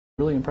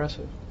really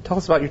impressive. Tell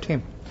us about your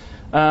team.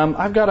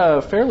 I've got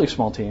a fairly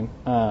small team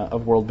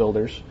of world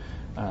builders.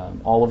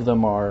 All of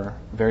them are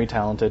very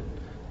talented.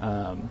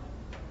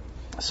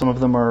 Some of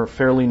them are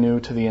fairly new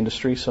to the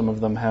industry. Some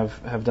of them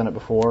have done it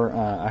before.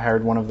 I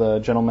hired one of the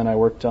gentlemen I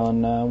worked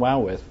on WoW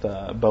with,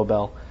 Bo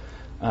Bell.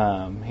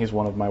 He's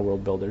one of my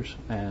world builders,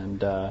 and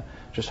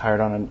just hired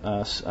on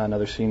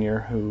another senior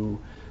who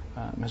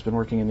has been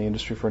working in the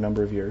industry for a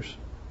number of years.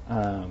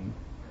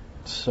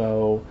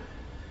 So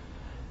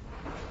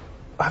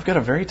I've got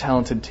a very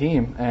talented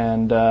team,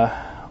 and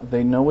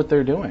they know what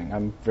they're doing.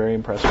 I'm very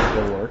impressed with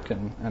their work,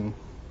 and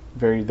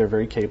they're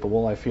very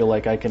capable. I feel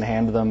like I can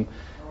hand them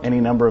any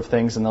number of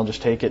things, and they'll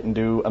just take it and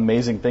do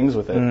amazing things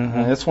with it. Mm-hmm.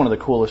 And that's one of the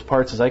coolest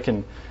parts, is I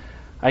can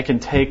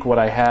take what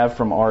I have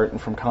from art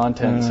and from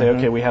content and say,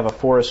 okay, we have a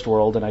forest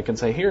world, and I can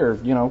say, here,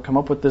 come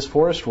up with this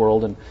forest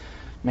world. And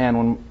man,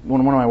 when one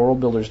of my world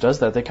builders does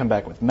that, they come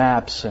back with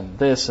maps and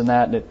this and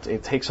that, and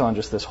it takes on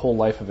just this whole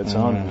life of its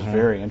own. It's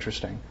very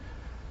interesting.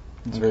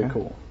 It's very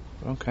cool.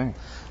 Okay.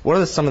 What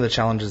are some of the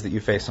challenges that you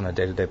face on a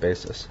day-to-day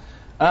basis?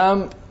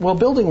 Well,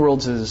 building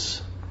worlds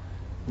is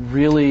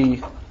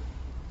really,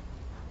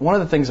 one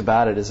of the things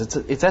about it is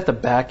it's at the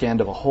back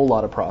end of a whole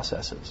lot of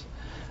processes.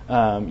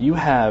 You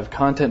have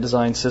content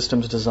design,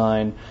 systems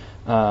design,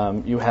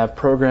 you have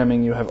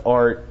programming, you have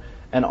art,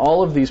 and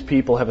all of these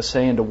people have a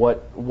say into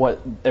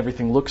what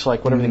everything looks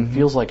like, what everything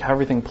feels like, how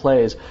everything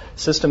plays.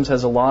 Systems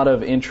has a lot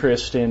of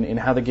interest in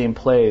how the game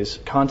plays.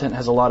 Content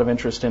has a lot of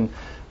interest in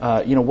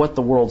what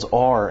the worlds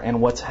are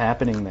and what's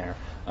happening there.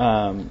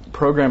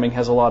 Programming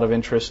has a lot of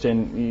interest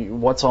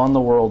in what's on the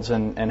worlds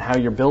and how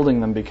you're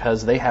building them,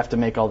 because they have to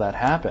make all that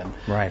happen.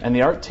 Right. And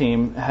the art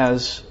team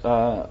has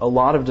a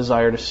lot of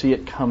desire to see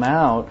it come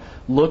out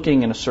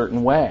looking in a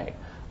certain way.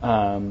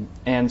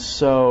 And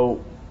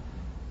so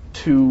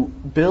to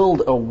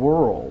build a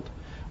world,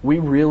 we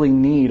really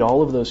need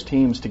all of those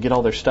teams to get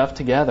all their stuff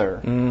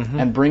together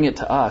and bring it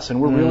to us.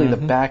 And we're really the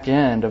back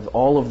end of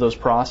all of those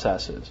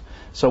processes.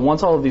 So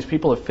once all of these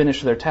people have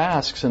finished their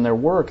tasks and their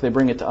work, they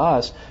bring it to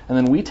us, and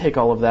then we take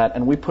all of that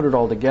and we put it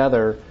all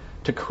together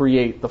to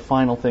create the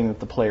final thing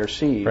that the player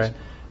sees. Right.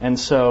 And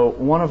so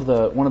one of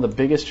the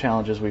biggest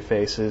challenges we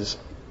face is,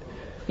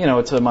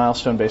 it's a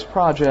milestone-based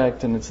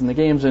project, and it's in the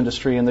games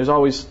industry, and there's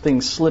always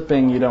things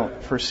slipping. You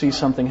don't foresee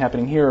something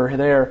happening here or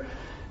there.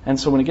 And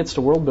so when it gets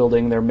to world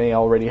building, there may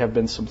already have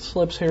been some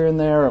slips here and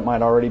there. It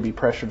might already be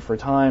pressured for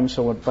time.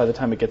 So by the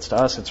time it gets to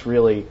us, it's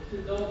really,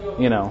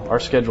 our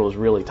schedule is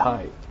really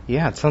tight.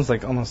 Yeah, it sounds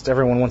like almost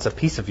everyone wants a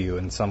piece of you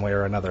in some way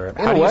or another.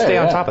 How do you stay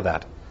on top of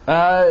that?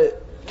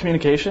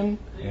 Communication.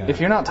 Yeah. If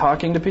you're not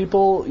talking to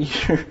people,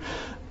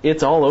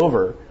 it's all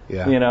over.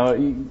 Yeah.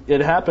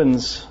 It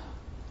happens.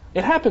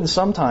 It happens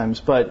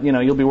sometimes, but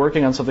you'll be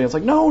working on something. It's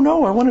like,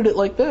 no, I wanted it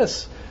like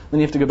this.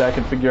 Then you have to go back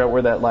and figure out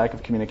where that lack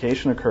of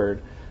communication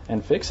occurred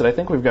and fix it. I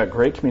think we've got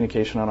great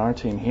communication on our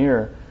team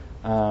here.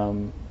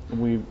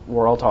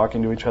 We're all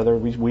talking to each other.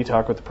 We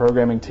talk with the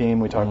programming team.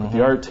 We talk with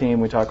the art team.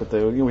 We talk with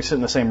we sit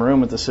in the same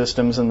room with the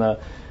systems and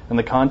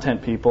the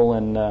content people.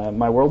 And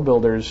my world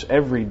builders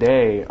every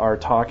day are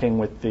talking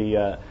with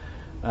the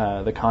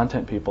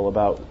content people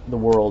about the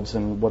worlds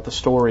and what the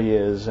story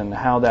is and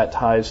how that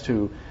ties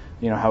to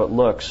how it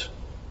looks.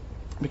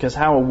 Because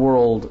how a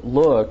world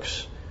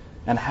looks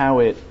and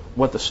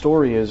what the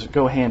story is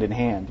go hand in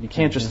hand. You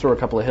can't just throw a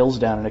couple of hills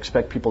down and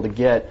expect people to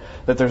get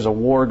that there's a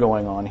war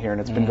going on here, and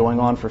it's been going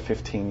on for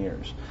 15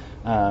 years.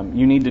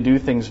 You need to do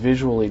things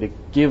visually to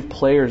give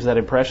players that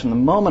impression. The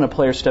moment a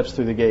player steps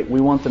through the gate,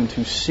 we want them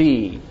to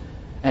see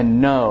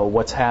and know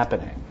what's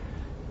happening.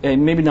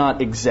 And maybe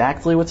not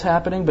exactly what's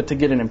happening, but to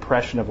get an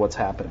impression of what's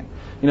happening.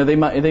 They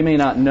may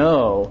not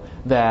know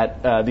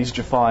that these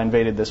Jaffa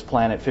invaded this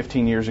planet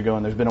 15 years ago,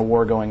 and there's been a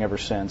war going ever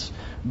since.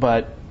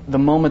 But the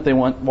moment they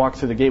walk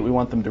through the gate, we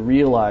want them to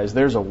realize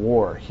there's a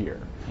war here.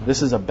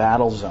 This is a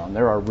battle zone.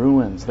 There are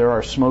ruins. There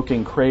are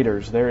smoking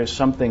craters. There is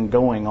something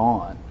going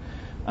on.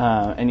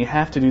 And you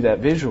have to do that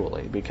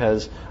visually,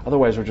 because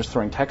otherwise we're just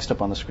throwing text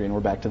up on the screen.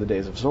 We're back to the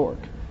days of Zork.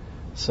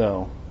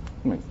 So,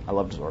 I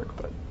loved Zork,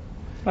 but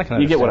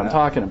you get what I'm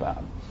talking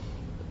about.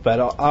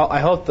 But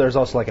I hope there's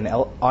also like an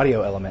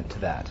audio element to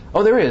that.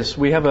 Oh, there is.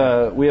 We have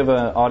an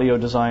audio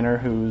designer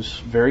who's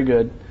very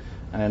good,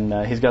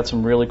 and he's got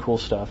some really cool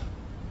stuff.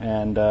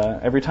 And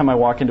every time I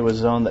walk into a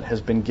zone that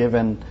has been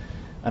given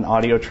an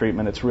audio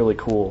treatment, it's really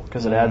cool,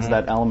 because it adds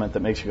that element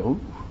that makes you go,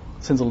 ooh,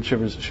 sends little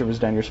shivers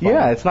down your spine.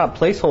 Yeah, it's not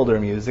placeholder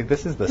music.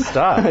 This is the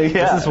stuff.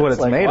 This is what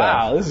it's made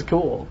wow, this is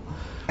cool.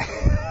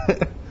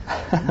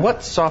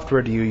 What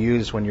software do you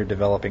use when you're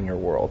developing your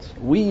worlds?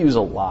 We use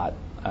a lot,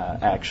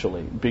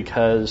 actually,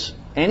 because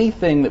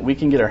anything that we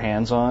can get our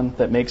hands on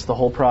that makes the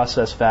whole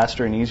process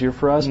faster and easier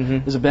for us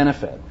is a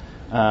benefit.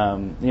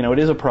 It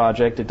is a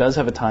project. It does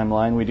have a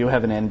timeline. We do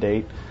have an end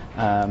date.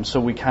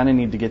 So we kind of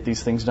need to get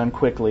these things done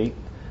quickly.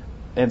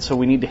 And so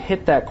we need to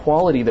hit that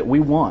quality that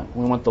we want.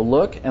 We want the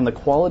look and the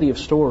quality of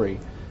story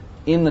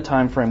in the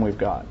time frame we've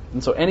got.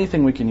 And so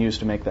anything we can use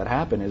to make that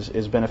happen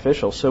is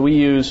beneficial. So we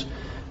use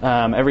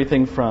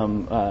everything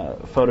from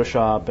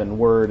Photoshop and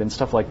Word and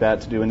stuff like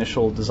that to do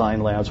initial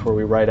design layouts where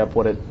we write up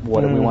what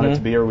we want it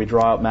to be, or we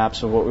draw out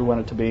maps of what we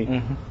want it to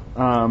be.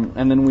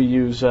 And then we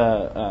use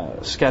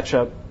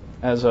SketchUp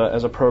as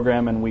a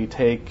program, and we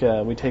take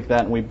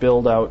that and we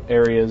build out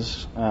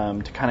areas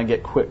to kind of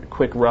get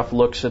quick rough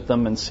looks at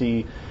them and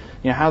see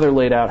how they're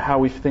laid out, how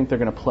we think they're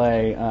going to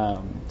play.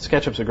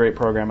 SketchUp's a great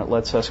program. It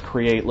lets us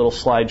create little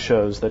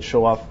slideshows that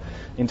show off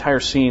entire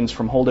scenes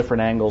from whole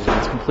different angles, and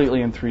it's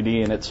completely in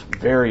 3D, and it's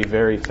very,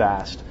 very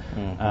fast.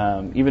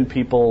 Even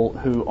people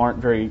who aren't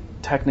very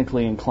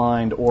technically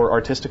inclined or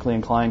artistically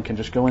inclined can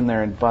just go in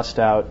there and bust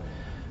out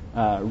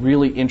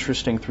really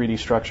interesting 3D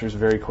structures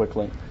very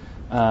quickly.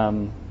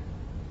 And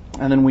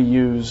then we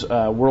use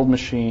World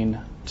Machine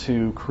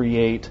to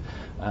create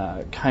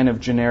kind of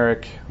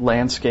generic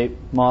landscape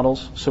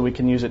models. So we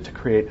can use it to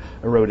create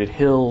eroded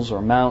hills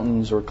or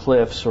mountains or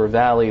cliffs or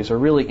valleys or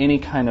really any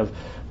kind of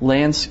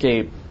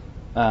landscape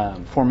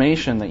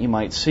formation that you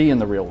might see in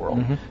the real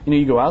world.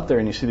 You go out there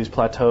and you see these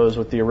plateaus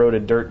with the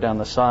eroded dirt down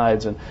the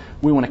sides, and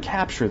we want to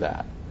capture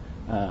that.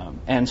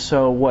 And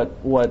so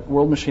what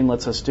World Machine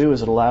lets us do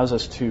is it allows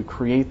us to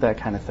create that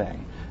kind of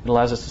thing. It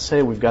allows us to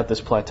say we've got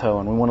this plateau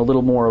and we want a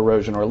little more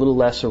erosion or a little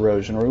less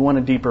erosion, or we want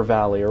a deeper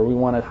valley, or we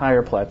want a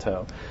higher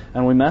plateau.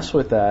 And we mess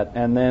with that,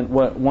 and then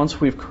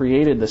once we've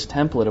created this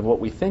template of what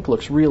we think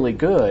looks really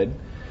good,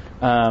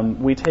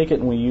 we take it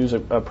and we use a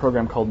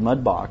program called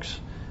Mudbox.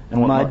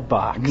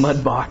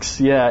 Mudbox,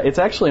 yeah. It's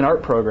actually an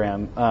art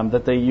program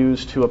that they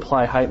use to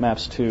apply height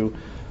maps to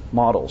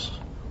models.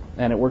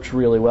 And it works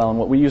really well. And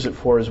what we use it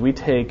for is we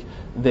take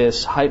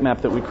this height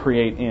map that we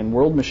create in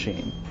World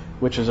Machine,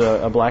 which is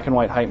a black and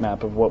white height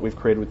map of what we've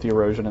created with the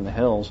erosion in the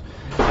hills,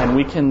 and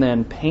we can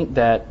then paint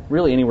that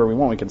really anywhere we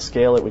want. We can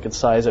scale it, we can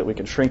size it, we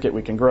can shrink it,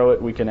 we can grow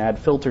it, we can add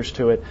filters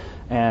to it,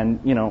 and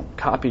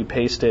copy,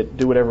 paste it,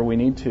 do whatever we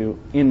need to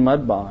in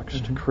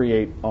Mudbox to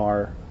create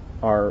our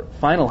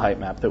final height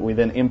map that we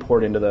then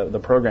import into the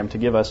program to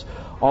give us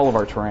all of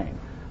our terrain.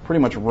 Pretty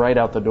much right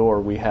out the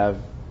door, we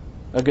have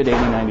a good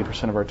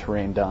 80-90% of our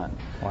terrain done.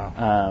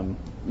 Wow.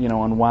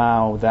 On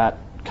WoW, that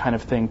kind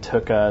of thing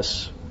took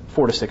us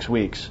 4 to 6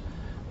 weeks.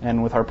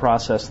 And with our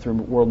process through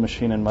World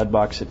Machine and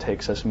Mudbox, it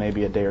takes us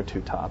maybe a day or two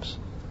tops.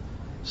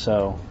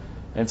 So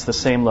it's the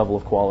same level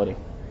of quality.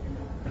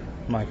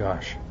 My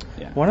gosh.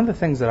 Yeah. One of the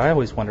things that I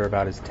always wonder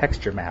about is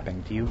texture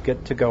mapping. Do you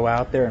get to go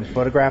out there and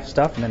photograph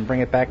stuff and then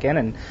bring it back in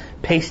and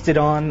paste it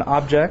on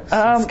objects,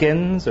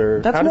 skins,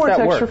 or that's how does more that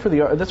texture work? For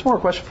the that's more a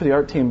question for the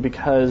art team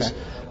because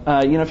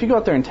if you go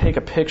out there and take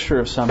a picture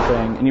of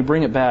something and you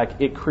bring it back,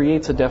 it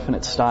creates a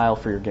definite style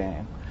for your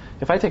game.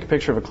 If I take a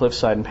picture of a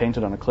cliffside and paint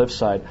it on a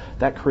cliffside,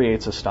 that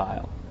creates a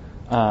style.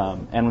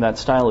 And that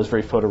style is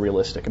very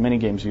photorealistic, and many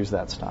games use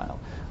that style.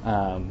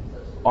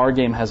 Our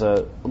game has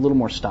a little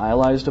more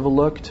stylized of a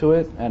look to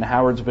it, and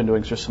Howard's been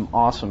doing just some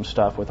awesome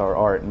stuff with our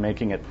art and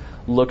making it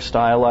look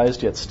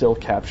stylized yet still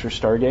capture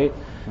Stargate.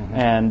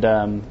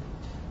 And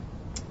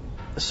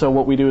so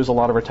what we do is a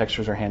lot of our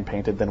textures are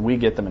hand-painted, then we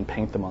get them and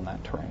paint them on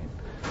that terrain.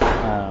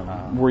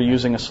 We're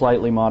using a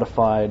slightly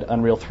modified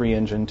Unreal 3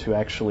 engine to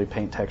actually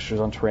paint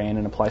textures on terrain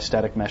and apply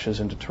static meshes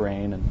into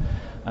terrain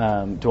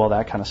and do all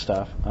that kind of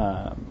stuff.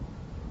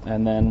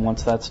 And then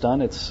once that's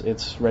done,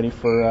 it's ready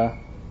for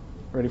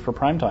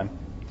prime time.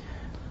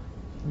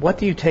 What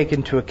do you take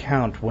into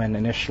account when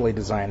initially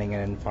designing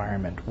an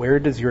environment? Where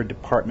does your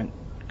department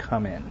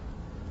come in?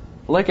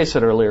 Like I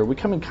said earlier, we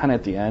come in kind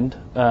of at the end.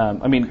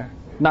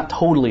 Not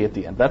totally at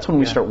the end. That's when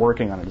we start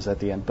working on it, is at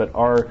the end. But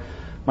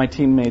my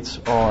teammates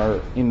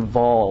are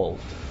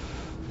involved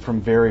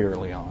from very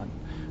early on.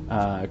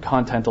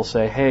 Content will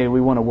say, hey, we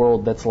want a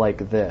world that's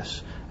like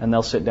this. And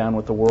they'll sit down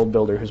with the world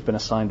builder who's been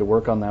assigned to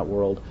work on that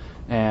world,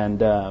 and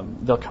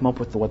they'll come up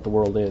with what the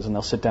world is, and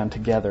they'll sit down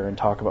together and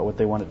talk about what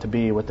they want it to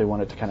be, what they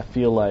want it to kind of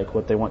feel like,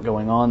 what they want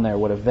going on there,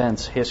 what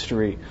events,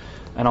 history,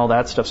 and all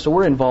that stuff. So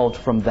we're involved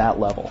from that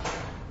level.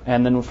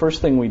 And then the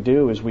first thing we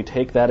do is we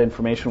take that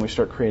information, we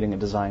start creating a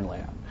design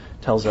layout.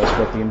 Tells us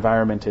what the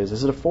environment is.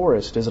 Is it a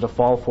forest? Is it a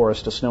fall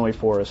forest, a snowy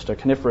forest, a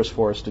coniferous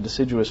forest, a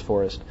deciduous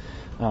forest?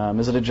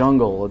 Is it a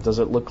jungle? Does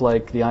it look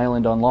like the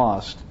island on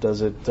Lost?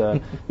 Does it,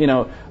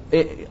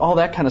 all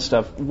that kind of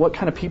stuff. What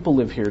kind of people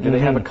live here? Do they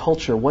have a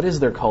culture? What is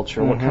their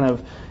culture? What kind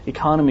of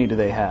economy do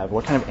they have?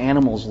 What kind of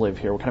animals live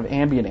here? What kind of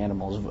ambient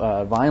animals?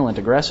 Violent,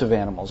 aggressive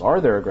animals? Are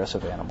there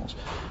aggressive animals?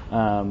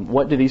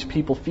 What do these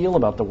people feel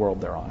about the world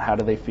they're on? How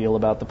do they feel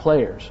about the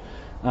players?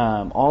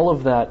 All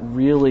of that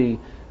really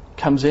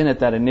comes in at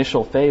that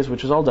initial phase,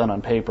 which is all done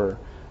on paper.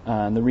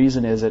 And the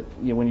reason is that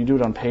when you do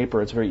it on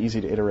paper, it's very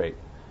easy to iterate.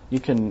 You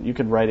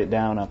can write it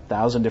down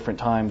 1,000 different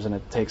times, and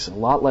it takes a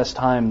lot less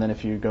time than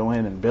if you go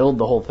in and build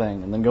the whole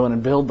thing, and then go in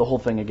and build the whole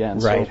thing again.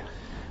 Right. So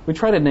we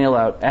try to nail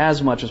out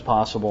as much as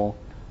possible,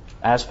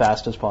 as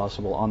fast as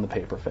possible on the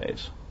paper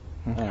phase.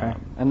 Okay.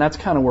 And that's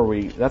kind of where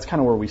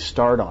we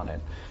start on it.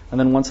 And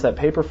then once that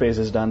paper phase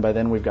is done, by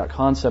then we've got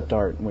concept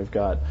art and we've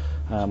got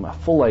a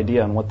full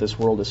idea on what this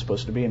world is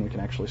supposed to be, and we can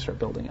actually start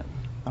building it.